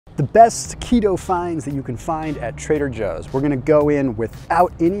the best keto finds that you can find at Trader Joe's. We're gonna go in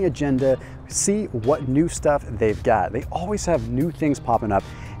without any agenda, see what new stuff they've got. They always have new things popping up.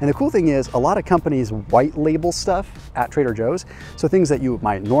 And the cool thing is, a lot of companies white label stuff at Trader Joe's. So things that you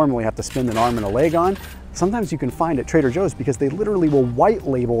might normally have to spend an arm and a leg on, sometimes you can find at Trader Joe's because they literally will white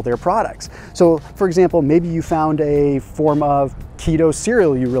label their products. So for example, maybe you found a form of keto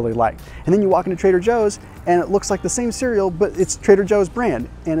cereal you really like, and then you walk into Trader Joe's and it looks like the same cereal, but it's Trader Joe's brand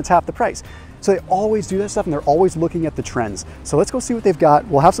and it's half the price. So they always do that stuff and they're always looking at the trends. So let's go see what they've got.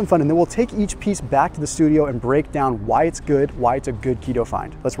 We'll have some fun and then we'll take each piece back to the studio and break down why it's good, why it's a good keto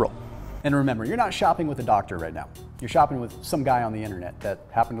find. Let's roll. And remember, you're not shopping with a doctor right now. You're shopping with some guy on the internet that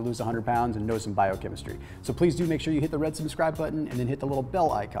happened to lose 100 pounds and knows some biochemistry. So please do make sure you hit the red subscribe button and then hit the little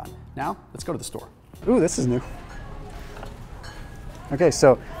bell icon. Now, let's go to the store. Ooh, this is new. Okay,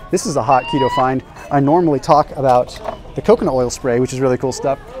 so this is a hot keto find. I normally talk about the coconut oil spray, which is really cool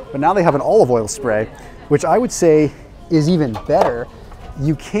stuff, but now they have an olive oil spray, which I would say is even better.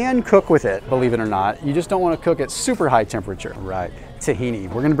 You can cook with it, believe it or not. You just don't want to cook at super high temperature. Right, tahini.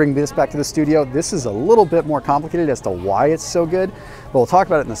 We're gonna bring this back to the studio. This is a little bit more complicated as to why it's so good, but we'll talk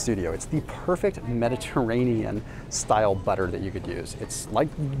about it in the studio. It's the perfect Mediterranean style butter that you could use. It's like,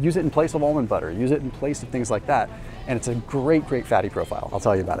 use it in place of almond butter, use it in place of things like that. And it's a great, great fatty profile. I'll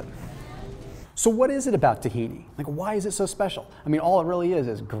tell you about it. So what is it about tahini? Like, why is it so special? I mean, all it really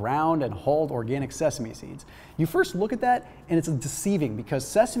is ground and hulled organic sesame seeds. You first look at that and it's deceiving because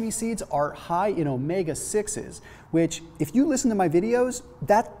sesame seeds are high in omega-6s, which if you listen to my videos,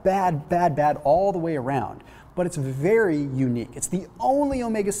 that's bad, bad, bad all the way around. But it's very unique. It's the only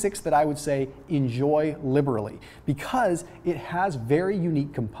omega-6 that I would say enjoy liberally because it has very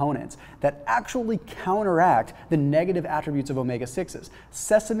unique components that actually counteract the negative attributes of omega-6s,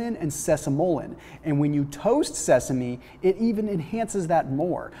 sesamin and sesamolin. And when you toast sesame, it even enhances that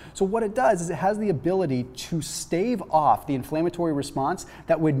more. So what it does is it has the ability to stave off the inflammatory response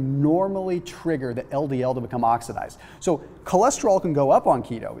that would normally trigger the LDL to become oxidized. So cholesterol can go up on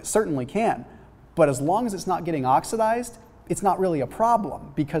keto, it certainly can. But as long as it's not getting oxidized, it's not really a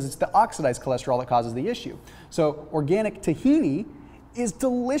problem because it's the oxidized cholesterol that causes the issue. So organic tahini is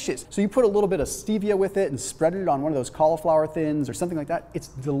delicious. So you put a little bit of stevia with it and spread it on one of those cauliflower thins or something like that. It's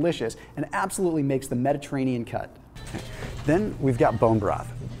delicious and absolutely makes the Mediterranean cut. Then we've got bone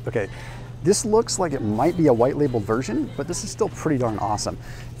broth. Okay, this looks like it might be a white labeled version, but this is still pretty darn awesome.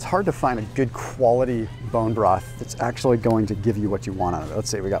 It's hard to find a good quality bone broth that's actually going to give you what you want out of it. Let's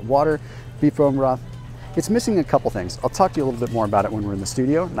see, we got water, beef bone broth. It's missing a couple things. I'll talk to you a little bit more about it when we're in the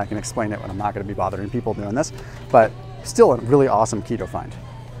studio, and I can explain it when I'm not gonna be bothering people doing this, but still a really awesome keto find.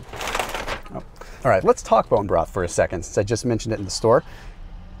 Oh. All right, let's talk bone broth for a second, since I just mentioned it in the store.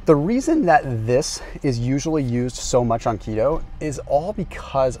 The reason that this is usually used so much on keto is all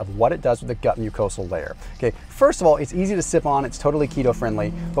because of what it does with the gut mucosal layer. Okay, first of all, it's easy to sip on, it's totally keto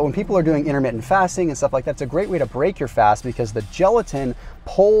friendly, but when people are doing intermittent fasting and stuff like that, it's a great way to break your fast because the gelatin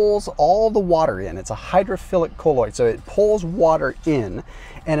pulls all the water in. It's a hydrophilic colloid, so it pulls water in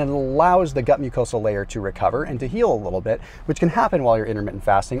and it allows the gut mucosal layer to recover and to heal a little bit, which can happen while you're intermittent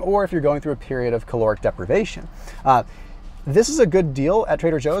fasting or if you're going through a period of caloric deprivation. This is a good deal at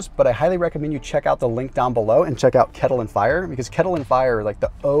Trader Joe's, but I highly recommend you check out the link down below and check out Kettle and Fire because Kettle and Fire are like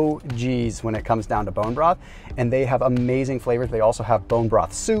the OGs when it comes down to bone broth, and they have amazing flavors. They also have bone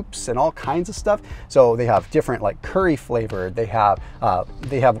broth soups and all kinds of stuff. So they have different like curry flavored. They have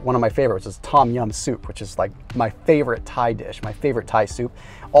one of my favorites is Tom Yum soup, which is like my favorite Thai dish, my favorite Thai soup,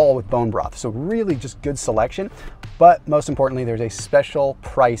 all with bone broth. So really just good selection. But most importantly, there's a special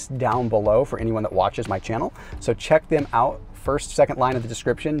price down below for anyone that watches my channel. So check them out. First, second line of the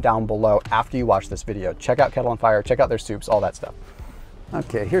description down below after you watch this video. Check out Kettle and Fire, check out their soups, all that stuff.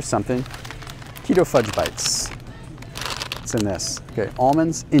 Okay, here's something. Keto Fudge Bites. It's in this. Okay,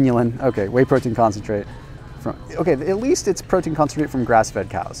 almonds, inulin. Okay, whey protein concentrate. Okay, at least it's protein concentrate from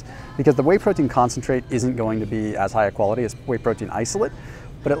grass-fed cows because the whey protein concentrate isn't going to be as high a quality as whey protein isolate.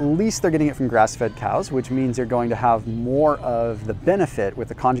 But at least they're getting it from grass-fed cows, which means you're going to have more of the benefit with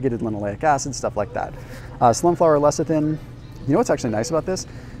the conjugated linoleic acid, stuff like that. Sunflower lecithin, you know what's actually nice about this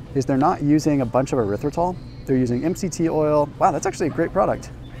is they're not using a bunch of erythritol. They're using MCT oil. Wow, that's actually a great product.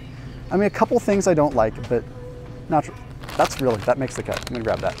 I mean, a couple things I don't like, but natural. That makes the cut. I'm gonna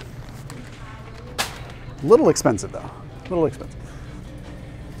grab that. A little expensive though, a little expensive.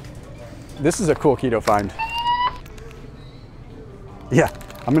 This is a cool keto find. Yeah.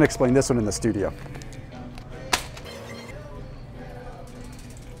 I'm gonna explain this one in the studio.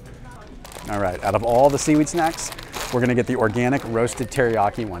 All right, out of all the seaweed snacks, we're gonna get the organic roasted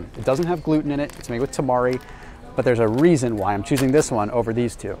teriyaki one. It doesn't have gluten in it, it's made with tamari, but there's a reason why I'm choosing this one over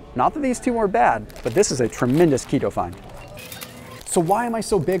these two. Not that these two are bad, but this is a tremendous keto find. So why am I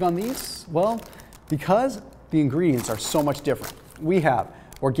so big on these? Well, because the ingredients are so much different. We have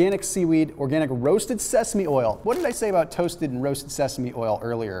organic seaweed, organic roasted sesame oil. What did I say about toasted and roasted sesame oil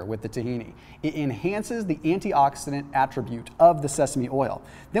earlier with the tahini? It enhances the antioxidant attribute of the sesame oil.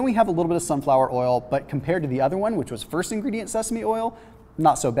 Then we have a little bit of sunflower oil, but compared to the other one, which was first ingredient sesame oil,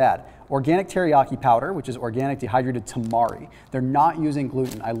 not so bad. Organic teriyaki powder, which is organic dehydrated tamari. They're not using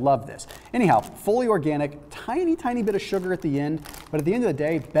gluten. I love this. Anyhow, fully organic, tiny bit of sugar at the end, but at the end of the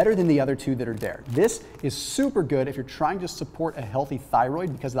day, better than the other two that are there. This is super good if you're trying to support a healthy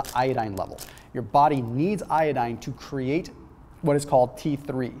thyroid because of the iodine level. Your body needs iodine to create what is called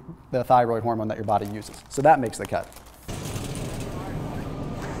T3, the thyroid hormone that your body uses. So that makes the cut.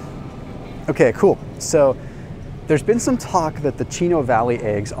 Okay, cool. So there's been some talk that the Chino Valley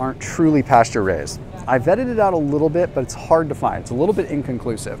eggs aren't truly pasture raised. I vetted it out a little bit, but it's hard to find. It's a little bit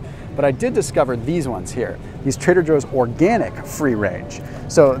inconclusive. But I did discover these ones here, these Trader Joe's organic free range.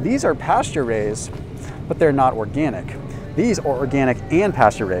 So these are pasture raised, but they're not organic. These are organic and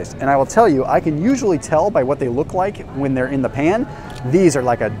pasture raised. And I will tell you, I can usually tell by what they look like when they're in the pan. These are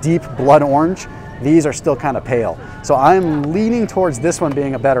like a deep blood orange. These are still kind of pale. So I'm leaning towards this one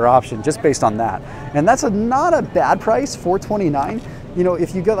being a better option just based on that. And that's not a bad price, $4.29. You know,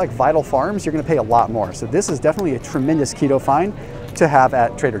 if you go like Vital Farms, you're gonna pay a lot more. So this is definitely a tremendous keto find to have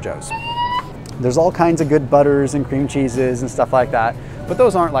at Trader Joe's. There's all kinds of good butters and cream cheeses and stuff like that, but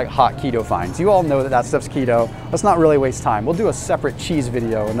those aren't like hot keto finds. You all know that that stuff's keto. Let's not really waste time. We'll do a separate cheese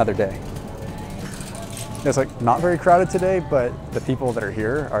video another day. It's like not very crowded today, but the people that are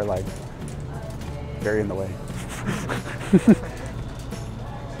here are like very in the way.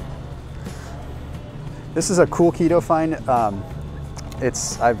 This is a cool keto find.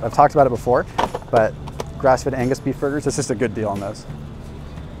 I've talked about it before, but grass-fed Angus beef burgers, it's just a good deal on those.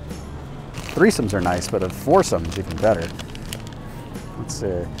 Threesomes are nice, but a foursome is even better. Let's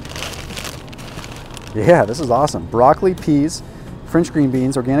see. Yeah, this is awesome. Broccoli, peas, French green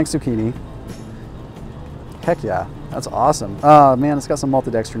beans, organic zucchini. Heck yeah, that's awesome. Oh man, it's got some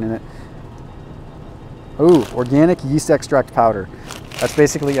maltodextrin in it. Ooh, organic yeast extract powder. That's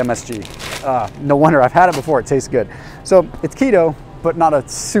basically MSG. No wonder, I've had it before, it tastes good. So it's keto, but not a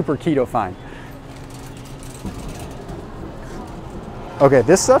super keto find. Okay,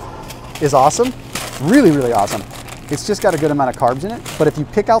 this stuff is awesome, really awesome. It's just got a good amount of carbs in it, but if you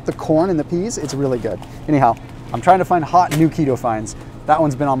pick out the corn and the peas, it's really good. Anyhow, I'm trying to find hot new keto finds. That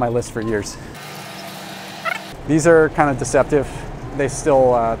one's been on my list for years. These are kind of deceptive. They're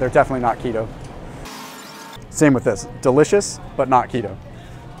definitely not keto. Same with this, delicious, but not keto.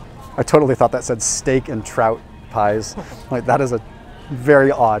 I totally thought that said steak and trout pies. Like that is a very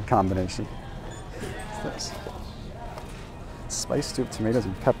odd combination. What's this? Spice stewed tomatoes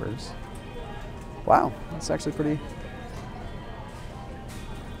and peppers. Wow, that's actually pretty.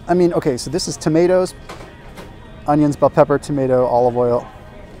 I mean, okay, so this is tomatoes, onions, bell pepper, tomato, olive oil.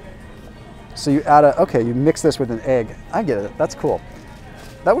 So you add you mix this with an egg. I get it, that's cool.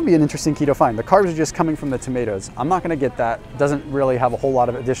 That would be an interesting keto find. The carbs are just coming from the tomatoes. I'm not gonna get that. Doesn't really have a whole lot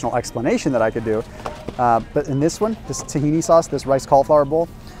of additional explanation that I could do. But in this one, this tahini sauce, this rice cauliflower bowl,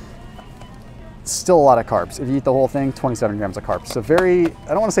 still a lot of carbs. If you eat the whole thing, 27 grams of carbs. So very, I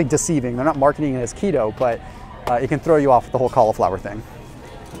don't wanna say deceiving. They're not marketing it as keto, but it can throw you off with the whole cauliflower thing.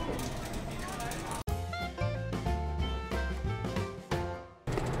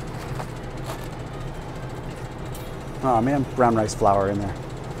 Oh man, brown rice flour in there.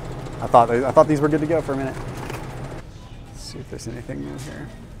 I thought these were good to go for a minute. Let's see if there's anything new here.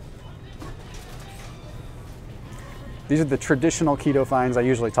 These are the traditional keto finds I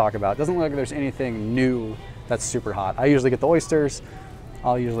usually talk about. Doesn't look like there's anything new that's super hot. I usually get the oysters.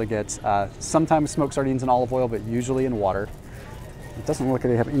 I'll usually get sometimes smoked sardines in olive oil, but usually in water. It doesn't look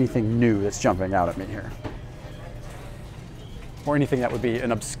like they have anything new that's jumping out at me here. Or anything that would be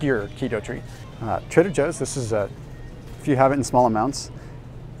an obscure keto treat. Trader Joe's, this is if you have it in small amounts,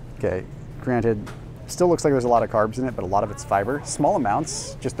 okay, granted, still looks like there's a lot of carbs in it, but a lot of it's fiber. Small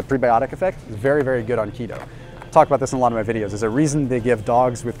amounts, just the prebiotic effect, is very good on keto. I talk about this in a lot of my videos. There's a reason they give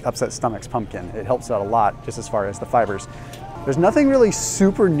dogs with upset stomachs pumpkin. It helps out a lot just as far as the fibers. There's nothing really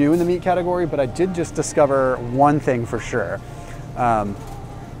super new in the meat category, but I did just discover one thing for sure.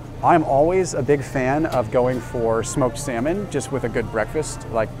 I'm always a big fan of going for smoked salmon just with a good breakfast,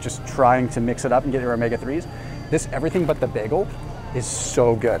 like just trying to mix it up and get your omega-3s. This everything but the bagel is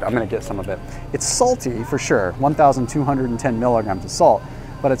so good. I'm gonna get some of it. It's salty for sure, 1,210 milligrams of salt,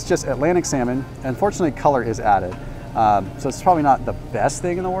 but it's just Atlantic salmon. Unfortunately, color is added. So it's probably not the best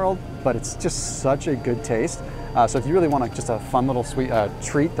thing in the world, but it's just such a good taste. So if you really want just a fun little sweet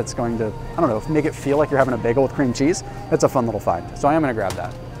treat that's going to, I don't know, make it feel like you're having a bagel with cream cheese, that's a fun little find. So I am gonna grab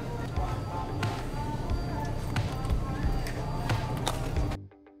that.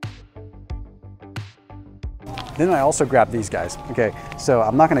 Then I also grabbed these guys. Okay, so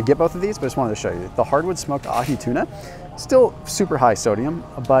I'm not gonna get both of these, but I just wanted to show you. The hardwood smoked ahi tuna, still super high sodium,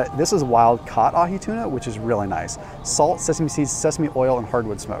 but this is wild caught ahi tuna, which is really nice. Salt, sesame seeds, sesame oil, and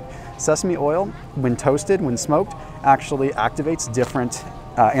hardwood smoke. Sesame oil, when toasted, when smoked, actually activates different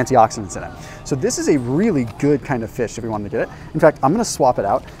antioxidants in it. So this is a really good kind of fish if we wanted to get it. In fact, I'm gonna swap it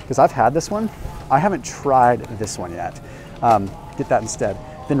out because I've had this one. I haven't tried this one yet. Get that instead.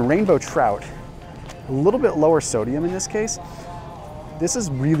 Then rainbow trout, a little bit lower sodium in this case. This is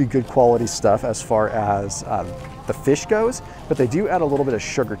really good quality stuff as far as the fish goes, but they do add a little bit of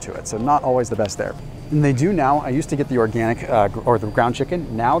sugar to it, so not always the best there. And they do now, I used to get the organic or the ground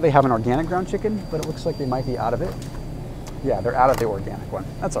chicken. Now they have an organic ground chicken, but it looks like they might be out of it. Yeah, they're out of the organic one.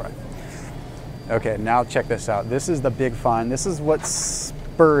 That's all right. Okay, now check this out. This is the big find. This is what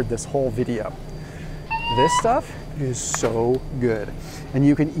spurred this whole video. This stuff is so good, and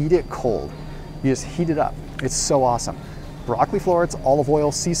you can eat it cold. You just heat it up. It's so awesome. Broccoli florets, olive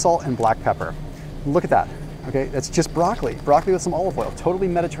oil, sea salt, and black pepper. Look at that. Okay, that's just broccoli. Broccoli with some olive oil. Totally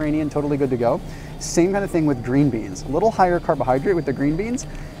Mediterranean, totally good to go. Same kind of thing with green beans. A little higher carbohydrate with the green beans.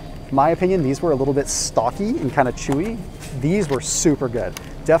 In my opinion, these were a little bit stocky and kind of chewy. These were super good.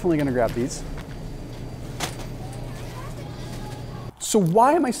 Definitely gonna grab these. So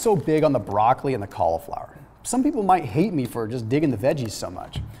why am I so big on the broccoli and the cauliflower? Some people might hate me for just digging the veggies so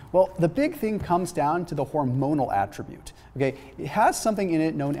much. Well, the big thing comes down to the hormonal attribute. Okay, it has something in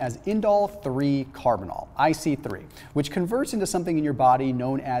it known as indole-3 carbinol, IC3, which converts into something in your body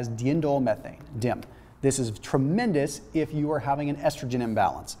known as diindole methane, DIM. This is tremendous if you are having an estrogen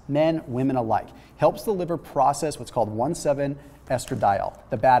imbalance, men, women alike. Helps the liver process what's called 1,7-estradiol,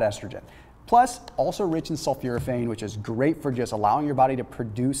 the bad estrogen. Plus, also rich in sulforaphane, which is great for just allowing your body to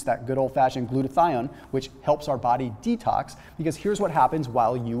produce that good old-fashioned glutathione, which helps our body detox, because here's what happens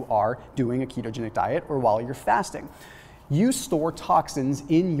while you are doing a ketogenic diet or while you're fasting. You store toxins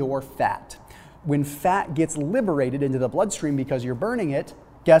in your fat. When fat gets liberated into the bloodstream because you're burning it,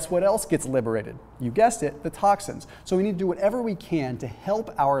 guess what else gets liberated? You guessed it, the toxins. So we need to do whatever we can to help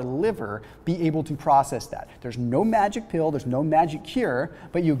our liver be able to process that. There's no magic pill, there's no magic cure,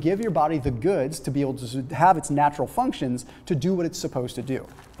 but you give your body the goods to be able to have its natural functions to do what it's supposed to do.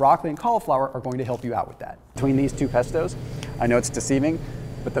 Broccoli and cauliflower are going to help you out with that. Between these two pestos, I know it's deceiving,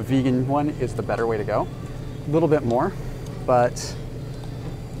 but the vegan one is the better way to go. A little bit more, but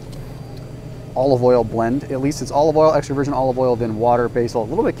olive oil blend. At least it's olive oil, extra virgin olive oil, then water, basil, a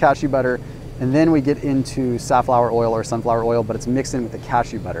little bit cashew butter, and then we get into safflower oil or sunflower oil, but it's mixed in with the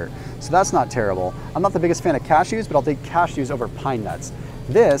cashew butter. So that's not terrible. I'm not the biggest fan of cashews, but I'll take cashews over pine nuts.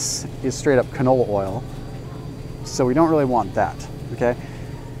 This is straight up canola oil, so we don't really want that, okay?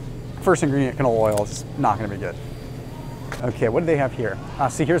 First ingredient, canola oil, is not gonna be good. Okay, what do they have here?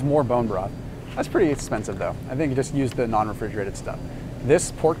 See, here's more bone broth. That's pretty expensive though. I think you just use the non-refrigerated stuff.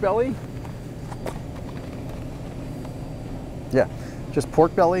 This pork belly, yeah, just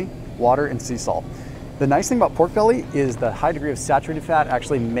pork belly, water, and sea salt. The nice thing about pork belly is the high degree of saturated fat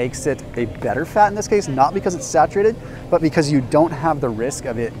actually makes it a better fat in this case, not because it's saturated, but because you don't have the risk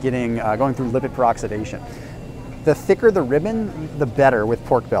of it getting going through lipid peroxidation. The thicker the ribbon, the better with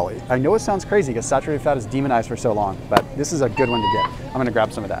pork belly. I know it sounds crazy because saturated fat is demonized for so long, but this is a good one to get. I'm gonna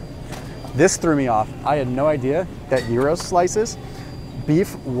grab some of that. This threw me off. I had no idea that gyros slices,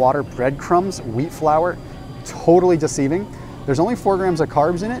 beef, water, breadcrumbs, wheat flour, totally deceiving. There's only 4 grams of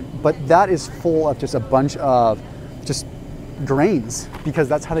carbs in it, but that is full of just a bunch of just grains because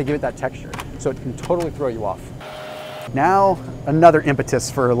that's how they give it that texture. So it can totally throw you off. Now, another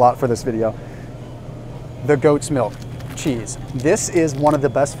impetus for this video, the goat's milk cheese. This is one of the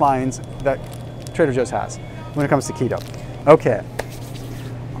best finds that Trader Joe's has when it comes to keto. Okay,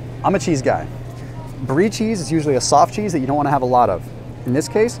 I'm a cheese guy. Brie cheese is usually a soft cheese that you don't want to have a lot of. In this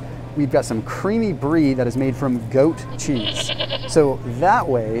case, we've got some creamy brie that is made from goat cheese. So that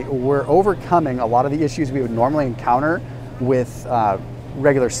way, we're overcoming a lot of the issues we would normally encounter with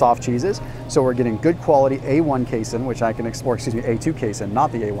regular soft cheeses. So we're getting good quality A1 casein, which I can explore, excuse me, A2 casein,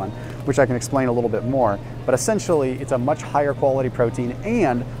 not the A1, which I can explain a little bit more. But essentially, it's a much higher quality protein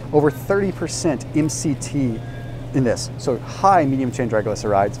and over 30% MCT in this. So high medium chain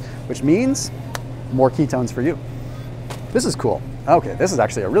triglycerides, which means more ketones for you. This is cool. Okay, this is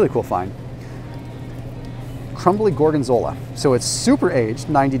actually a really cool find. Crumbly gorgonzola. So it's super aged,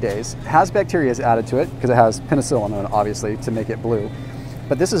 90 days, has bacteria added to it because it has penicillin in it, obviously, to make it blue.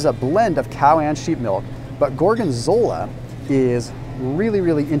 But this is a blend of cow and sheep milk But Gorgonzola is really,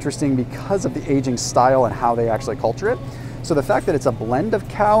 really interesting because of the aging style and how they actually culture it. So the fact that it's a blend of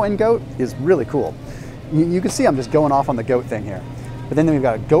cow and goat is really cool. You can see I'm just going off on the goat thing here. But then we've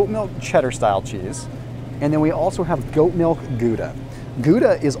got a goat milk cheddar style cheese. And then we also have goat milk Gouda.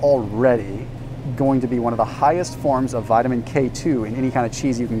 Gouda is already going to be one of the highest forms of vitamin K2 in any kind of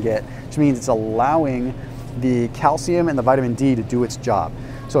cheese you can get, which means it's allowing the calcium and the vitamin D to do its job.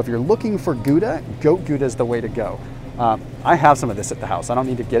 So if you're looking for Gouda, goat Gouda is the way to go. I have some of this at the house. I don't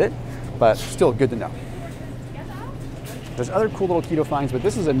need to get it, but still good to know. There's other cool little keto finds, but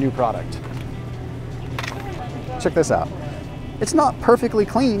this is a new product. Check this out. It's not perfectly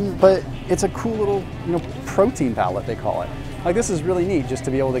clean, but it's a cool little, protein palette, they call it. Like, this is really neat just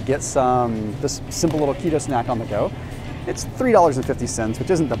to be able to get this simple little keto snack on the go. It's $3.50, which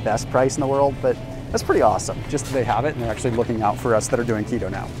isn't the best price in the world, but that's pretty awesome. Just that they have it and they're actually looking out for us that are doing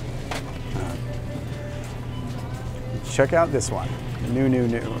keto now. Check out this one, new.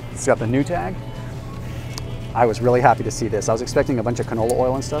 It's got the new tag. I was really happy to see this. I was expecting a bunch of canola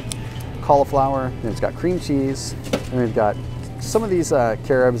oil and stuff. Cauliflower, then it's got cream cheese, and we've got some of these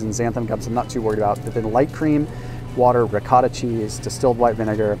carobs and xanthan cups I'm not too worried about, but then light cream, water, ricotta cheese, distilled white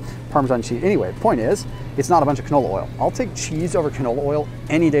vinegar, Parmesan cheese. Anyway, the point is, it's not a bunch of canola oil. I'll take cheese over canola oil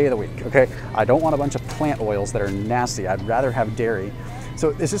any day of the week, okay? I don't want a bunch of plant oils that are nasty. I'd rather have dairy.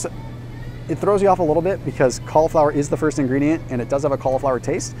 So it's just, it throws you off a little bit because cauliflower is the first ingredient and it does have a cauliflower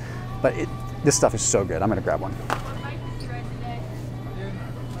taste, but this stuff is so good. I'm gonna grab one.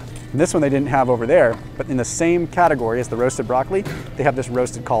 And this one they didn't have over there, but in the same category as the roasted broccoli, they have this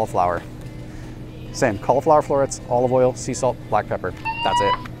roasted cauliflower. Same, cauliflower florets, olive oil, sea salt, black pepper. That's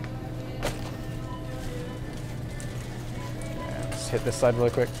it. Let's hit this side really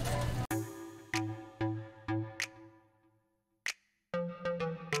quick.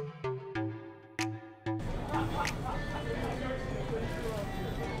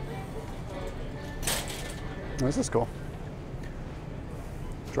 Oh, this is cool.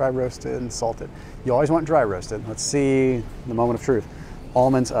 Dry roasted and salted. You always want dry roasted. Let's see the moment of truth.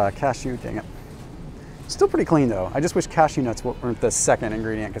 Almonds, cashew, dang it. Still pretty clean though. I just wish cashew nuts weren't the second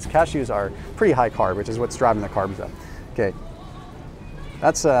ingredient because cashews are pretty high carb, which is what's driving the carbs up. Okay,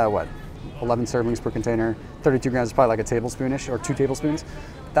 that's what, 11 servings per container. 32 grams is probably like a tablespoonish or 2 tablespoons.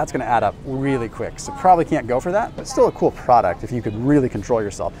 That's gonna add up really quick. So probably can't go for that, but still a cool product if you could really control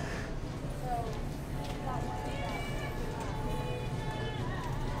yourself.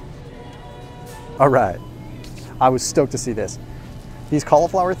 All right, I was stoked to see this. These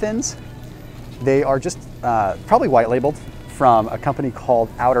cauliflower thins, they are just probably white labeled from a company called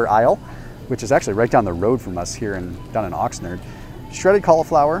Outer Isle, which is actually right down the road from us here down in Oxnard. Shredded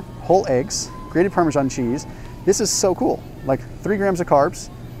cauliflower, whole eggs, grated Parmesan cheese. This is so cool, like 3 grams of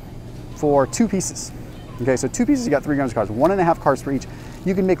carbs for 2 pieces. Okay, so 2 pieces, you got 3 grams of carbs, 1.5 carbs for each.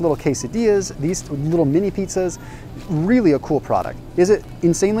 You can make little quesadillas, these little mini pizzas, really a cool product. Is it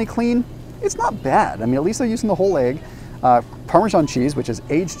insanely clean? It's not bad. I mean, at least they're using the whole egg. Parmesan cheese, which is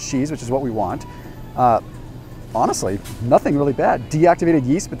aged cheese, which is what we want. Honestly, nothing really bad. Deactivated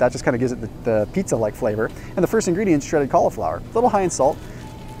yeast, but that just kind of gives it the pizza-like flavor. And the first ingredient, shredded cauliflower. A little high in salt,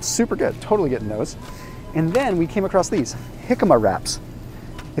 super good, totally getting those. And then we came across these, jicama wraps.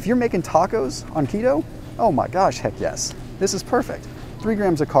 If you're making tacos on keto, oh my gosh, heck yes. This is perfect. 3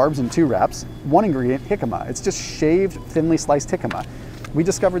 grams of carbs in 2 wraps, 1 ingredient, jicama. It's just shaved, thinly sliced jicama. We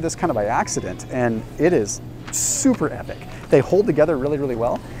discovered this kind of by accident, and it is super epic. They hold together really, really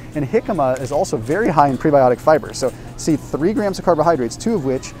well. And jicama is also very high in prebiotic fiber. So see, 3 grams of carbohydrates, 2 of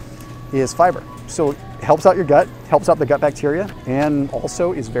which is fiber. So it helps out your gut, helps out the gut bacteria, and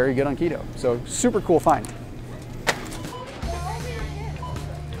also is very good on keto. So super cool find.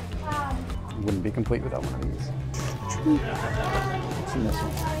 Wouldn't be complete without one of these. What's in this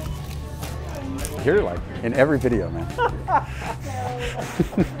one? You're like in every video, man.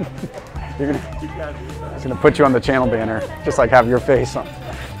 It's gonna put you on the channel banner, just like have your face on.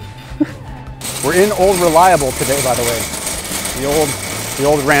 We're in Old Reliable today, by the way. The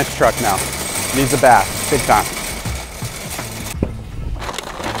old ranch truck now. Needs a bath, big time.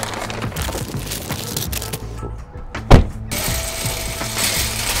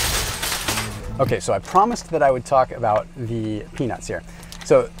 Okay, so I promised that I would talk about the peanuts here.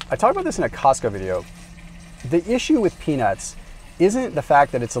 So I talked about this in a Costco video. The issue with peanuts isn't the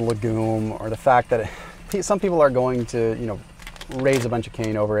fact that it's a legume or the fact that some people are going to, raise a bunch of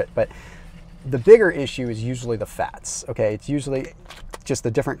cane over it, but the bigger issue is usually the fats, okay? It's usually just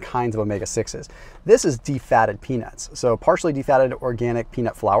the different kinds of omega-6s. This is defatted peanuts. So partially defatted organic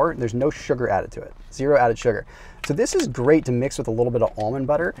peanut flour. There's no sugar added to it, 0 added sugar. So this is great to mix with a little bit of almond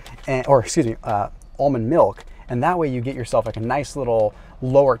butter, almond milk, and that way you get yourself like a nice little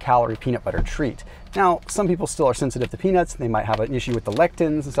lower calorie peanut butter treat. Now, some people still are sensitive to peanuts. They might have an issue with the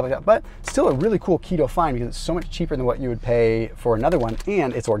lectins and stuff like that, but still a really cool keto find because it's so much cheaper than what you would pay for another one,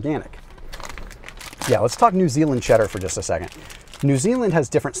 and it's organic. Yeah, let's talk New Zealand cheddar for just a second. New Zealand has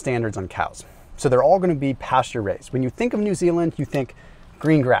different standards on cows. So they're all gonna be pasture raised. When you think of New Zealand, you think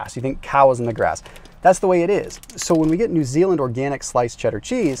green grass, you think cows in the grass. That's the way it is. So when we get New Zealand organic sliced cheddar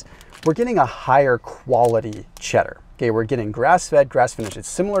cheese, we're getting a higher quality cheddar. Okay, we're getting grass-fed, grass-finished. It's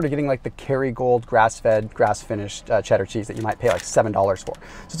similar to getting like the Kerrygold grass-fed, grass-finished cheddar cheese that you might pay like $7 for. So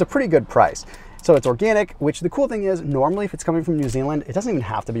it's a pretty good price. So it's organic, which the cool thing is, normally if it's coming from New Zealand, it doesn't even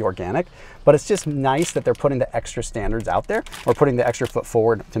have to be organic, but it's just nice that they're putting the extra standards out there, or putting the extra foot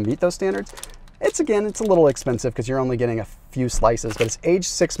forward to meet those standards. It's a little expensive because you're only getting a few slices, but it's aged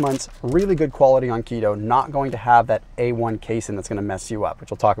 6 months, really good quality on keto, not going to have that A1 casein that's gonna mess you up, which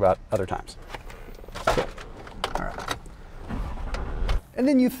we'll talk about other times. Cool. All right. And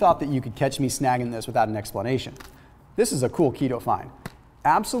then you thought that you could catch me snagging this without an explanation. This is a cool keto find.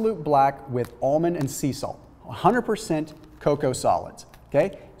 Absolute Black with almond and sea salt, 100% cocoa solids,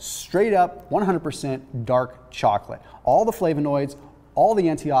 okay? Straight up 100% dark chocolate. All the flavonoids, all the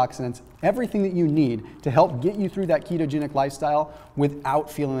antioxidants, everything that you need to help get you through that ketogenic lifestyle without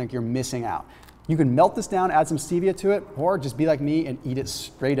feeling like you're missing out. You can melt this down, add some stevia to it, or just be like me and eat it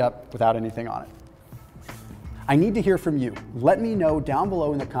straight up without anything on it. I need to hear from you. Let me know down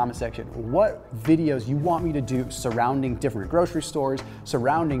below in the comment section what videos you want me to do surrounding different grocery stores,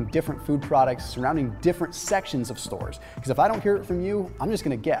 surrounding different food products, surrounding different sections of stores. Because if I don't hear it from you, I'm just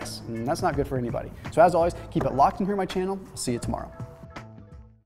gonna guess, and that's not good for anybody. So as always, keep it locked in here on my channel. I'll see you tomorrow.